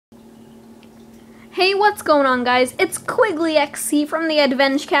Hey, what's going on, guys? It's QuigglyXC from the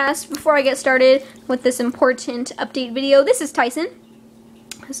Advenge cast. Before I get started with this important update video, this is Tyson.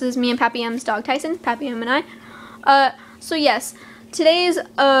 This is me and Pappy M's dog Tyson, Pappy M and I. So yes, today's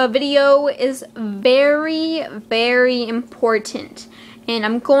video is very, very important. And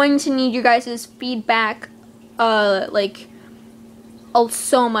I'm going to need you guys' feedback, so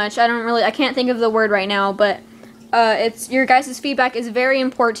much. I can't think of the word right now, but your guys' feedback is very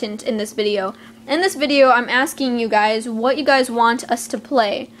important in this video. In this video, I'm asking you guys what you guys want us to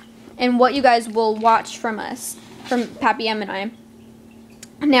play and what you guys will watch from us, from Pappy M and I.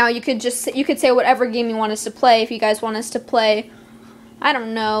 Now, you could say whatever game you want us to play. If you guys want us to play, I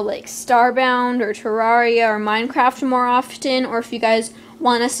don't know, like Starbound or Terraria or Minecraft more often, or if you guys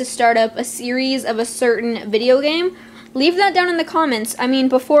want us to start up a series of a certain video game, leave that down in the comments. I mean,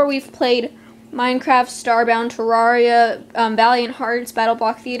 before we've played Minecraft, Starbound, Terraria, Valiant Hearts, Battle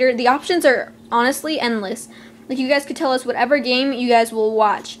Block Theater, the options are honestly endless. Like, you guys could tell us whatever game you guys will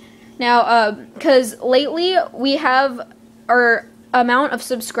watch. Now, because lately we have our amount of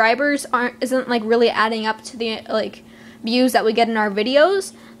subscribers isn't like really adding up to the views that we get in our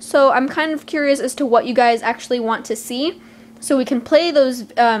videos. So I'm kind of curious as to what you guys actually want to see, so we can play those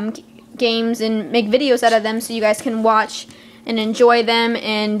games and make videos out of them, so you guys can watch and enjoy them.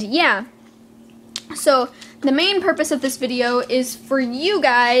 And yeah. So, the main purpose of this video is for you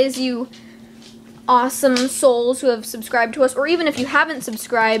guys, you awesome souls who have subscribed to us, or even if you haven't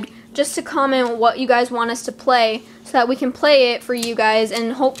subscribed, just to comment what you guys want us to play so that we can play it for you guys,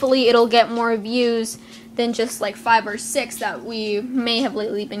 and hopefully it'll get more views than just like 5 or 6 that we may have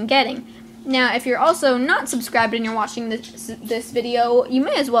lately been getting. Now, if you're also not subscribed and you're watching this video, you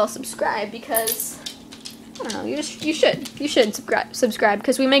may as well subscribe, because I don't know, you should subscribe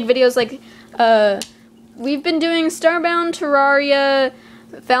because we make videos like we've been doing Starbound, Terraria,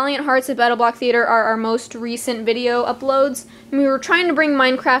 Valiant Hearts, and Battle Block Theater are our most recent video uploads. And we were trying to bring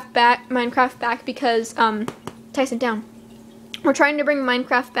Minecraft back because Tyson down. We're trying to bring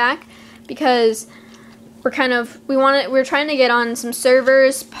Minecraft back because we're trying to get on some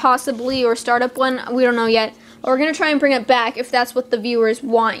servers, possibly, or start up one. We don't know yet. But we're gonna try and bring it back if that's what the viewers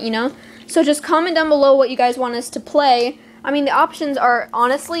want, you know. So just comment down below what you guys want us to play. I mean, the options are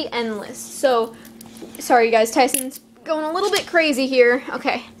honestly endless. So, sorry guys, Tyson's going a little bit crazy here.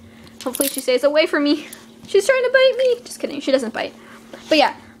 Okay, hopefully she stays away from me. She's trying to bite me. Just kidding, she doesn't bite. But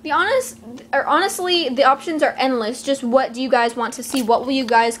yeah, honestly, the options are endless. Just what do you guys want to see? What will you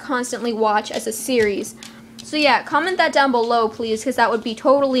guys constantly watch as a series? So yeah, comment that down below, please, because that would be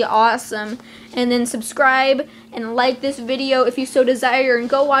totally awesome. And then subscribe and like this video if you so desire, and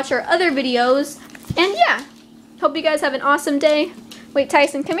go watch our other videos. And yeah, hope you guys have an awesome day. Wait,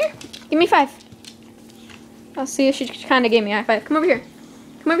 Tyson, come here. Give me 5. I'll see if she kind of gave me a high 5. Come over here.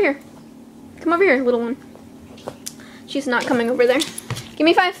 Come over here. Come over here, little one. She's not coming over there. Give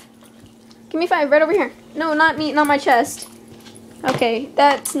me 5. Give me 5 right over here. No, not me, not my chest. Okay,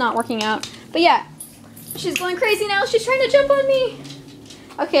 that's not working out. But yeah, she's going crazy now. She's trying to jump on me.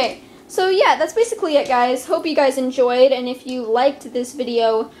 Okay, so yeah, that's basically it, guys. Hope you guys enjoyed, and if you liked this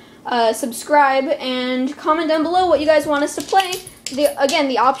video, subscribe and comment down below what you guys want us to play. Again,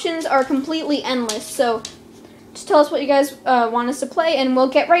 the options are completely endless, so just tell us what you guys want us to play, and we'll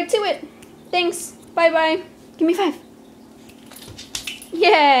get right to it. Thanks. Bye-bye. Give me 5.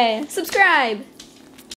 Yay! Subscribe!